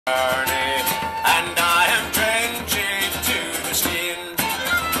journey, and I am drenched to the skin.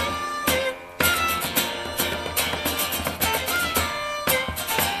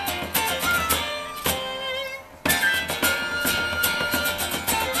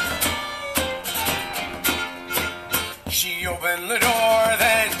 She opened the door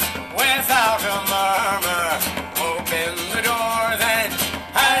then, without a murmur. Opened the door then,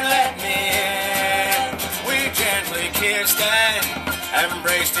 and let me in. We gently kissed and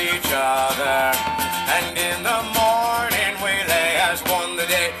embraced each other. And in the morning we lay as one. The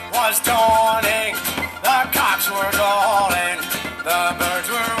day was dawning. The cocks were calling. The birds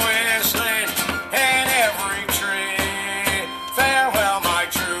were whistling in every tree. Farewell, my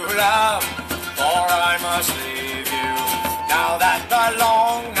true love, for I must leave you. Now that the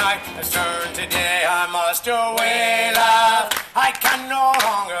long night has turned to day, I must away, love. I can no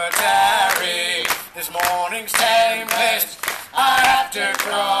longer tarry. This morning's tempest I have to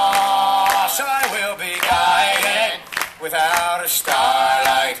cross. I will be guided without a star.